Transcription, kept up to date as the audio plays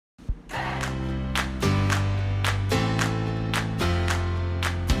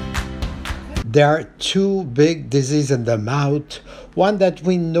There are two big diseases in the mouth. One that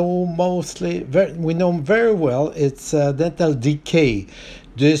we know very well. It's dental decay.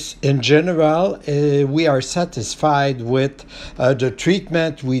 This, in general, we are satisfied with the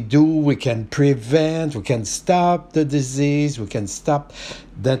treatment we do. We can prevent, we can stop the disease, we can stop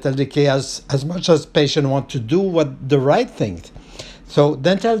dental decay as much as patients want to do what the right thing. So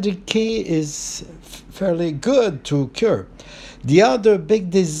dental decay is fairly good to cure. The other big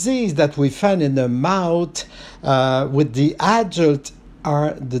disease that we find in the mouth with the adult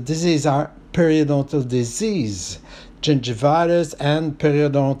are periodontal disease, gingivitis and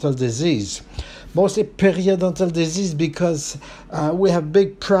periodontal disease. Mostly periodontal disease because we have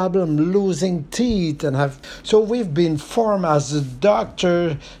big problem losing teeth so we've been formed as a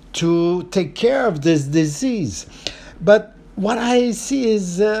doctor to take care of this disease. But what I see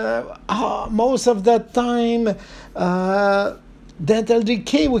is most of the time dental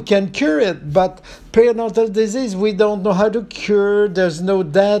decay, we can cure it, but periodontal disease, we don't know how to cure. There's no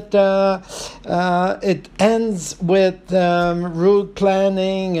data. It ends with root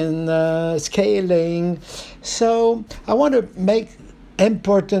planning and scaling. So I want to make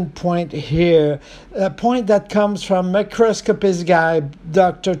important point here, a point that comes from microscopist guy,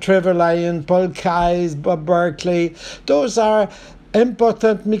 Dr. Trevor Lyon, Paul Kais, Bob Barkley. Those are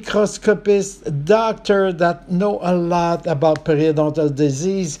important microscopists, doctors that know a lot about periodontal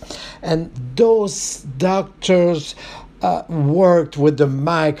disease, and those doctors worked with the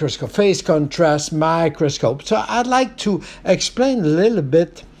microscope, phase contrast microscope. So I'd like to explain a little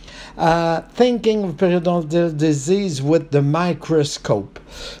bit thinking of periodontal disease with the microscope.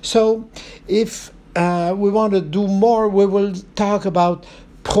 So if we want to do more, we will talk about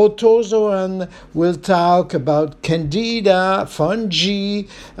protozoan, we'll talk about candida, fungi.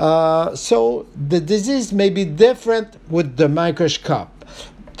 So the disease may be different with the microscope.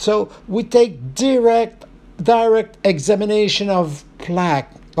 So we take direct examination of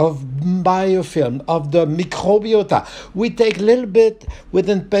plaque, of biofilm, of the microbiota. We take a little bit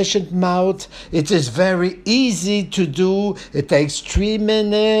within patient mouth. It is very easy to do. It takes 3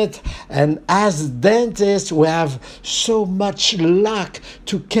 minutes. And as dentists, we have so much luck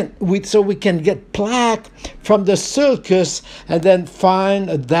so we can get plaque from the sulcus and then find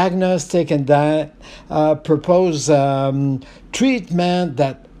a diagnostic and propose treatment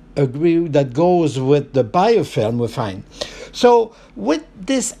that goes with the biofilm we find. So with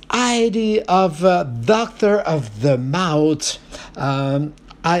this idea of doctor of the mouth,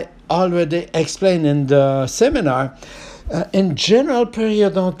 I already explained in the seminar, in general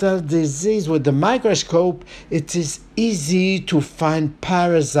periodontal disease with the microscope, it is easy to find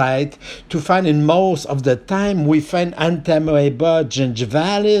parasite, to find in most of the time we find Amebiasis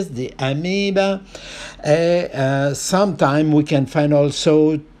gingivalis, the amoeba. Sometimes we can find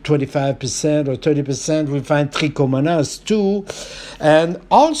also 25% or 30%, we find Trichomonas too. And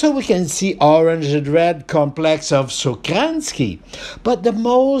also we can see orange and red complex of Sokransky. But the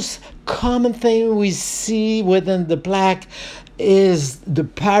most common thing we see within the plaque is the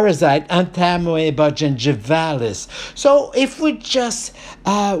parasite Amebiasis gingivalis. So if we just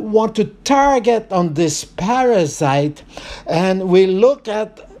want to target on this parasite and we look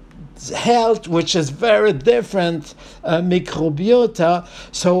at health, which is very different microbiota,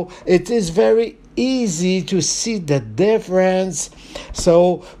 so it is very easy to see the difference.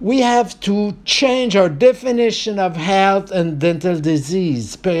 So we have to change our definition of health and dental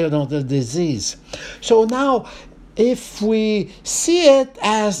disease, periodontal disease. So now if we see it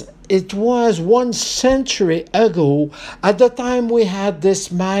as it was 1 century ago, at the time we had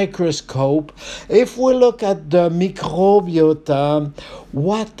this microscope, if we look at the microbiota,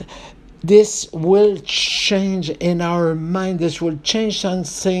 what this will change in our mind, this will change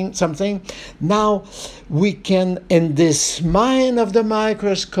something. Now we can, in this mind of the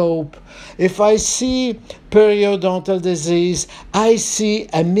microscope, if I see periodontal disease, I see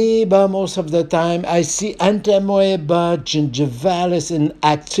amoeba most of the time, I see Amebiasis gingivalis in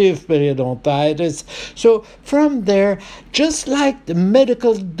active periodontitis. So from there, just like the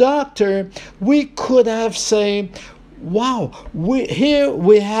medical doctor, we could have said, wow, here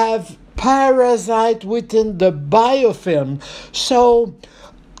we have parasite within the biofilm. So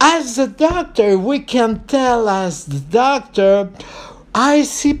as a doctor, we can tell as the doctor, I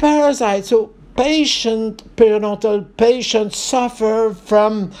see parasite. So periodontal patients suffer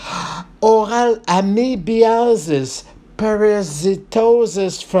from oral amebiasis,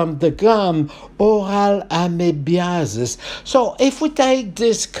 parasitosis from the gum, oral amebiasis. So if we take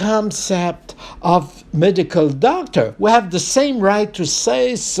this concept of medical doctor, we have the same right to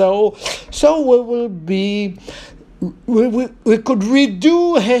say so. So we will be we could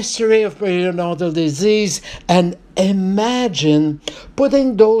redo history of periodontal disease and imagine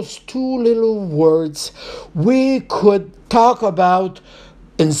putting those two little words. We could talk about,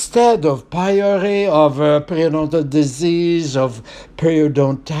 instead of pyorrhea, of periodontal disease, of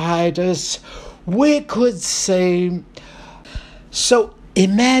periodontitis, we could say, so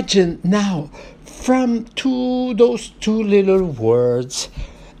imagine now, from those two little words,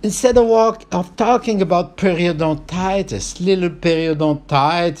 instead of talking about periodontitis, little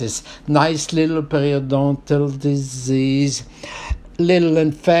periodontitis, nice little periodontal disease, little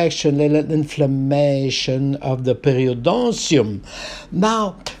infection, little inflammation of the periodontium.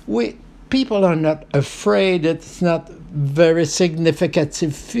 Now, people are not afraid. It's not very significant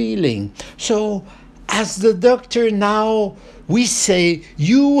feeling. So, as the doctor now, we say,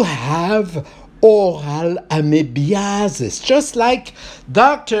 you have oral amebiasis, just like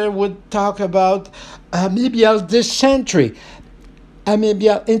doctor would talk about amebial dysentery,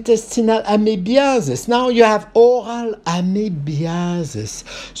 intestinal amebiasis. Now you have oral amebiasis.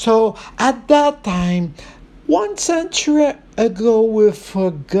 So at that time, 1 century ago, we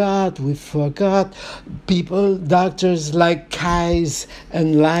forgot people, doctors like Kais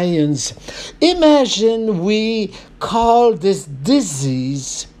and Lyons. Imagine we call this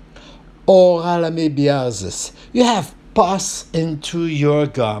disease oral amebiasis. You have pus into your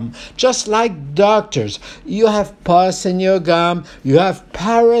gum, just like doctors. You have pus in your gum, you have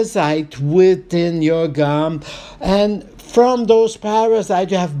parasite within your gum, and from those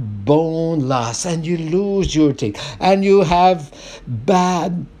parasites you have bone loss, and you lose your teeth, and you have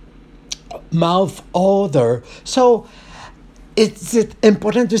bad mouth odor. So it's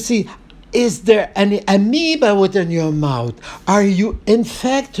important to see, is there any amoeba within your mouth? Are you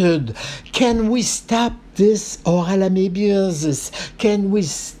infected? Can we stop this oral amebiasis? Can we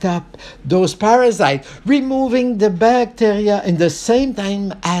stop those parasites? Removing the bacteria in the same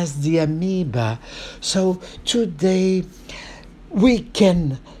time as the amoeba. So today we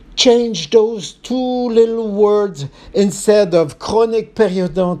can change those two little words. Instead of chronic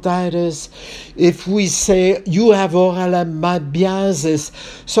periodontitis, if we say you have oral amebiasis.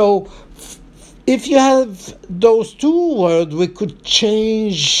 So if you have those two words, we could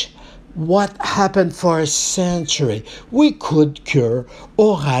change what happened for a century. We could cure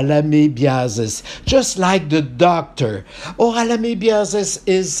oral amebiasis, just like the doctor. Oral amebiasis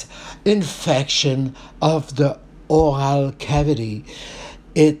is infection of the oral cavity.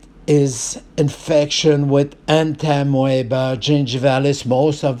 It is infection with Entamoeba gingivalis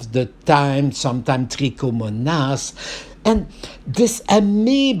most of the time, sometimes Trichomonas. And this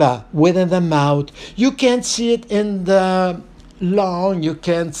amoeba within the mouth, you can see it in the lung, you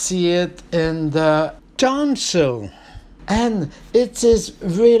can see it in the tonsil. And it is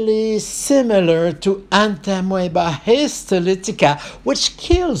really similar to Entamoeba histolytica, which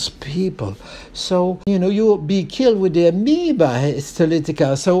kills people. So, you will be killed with the Amoeba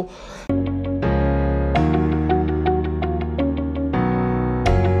histolytica. So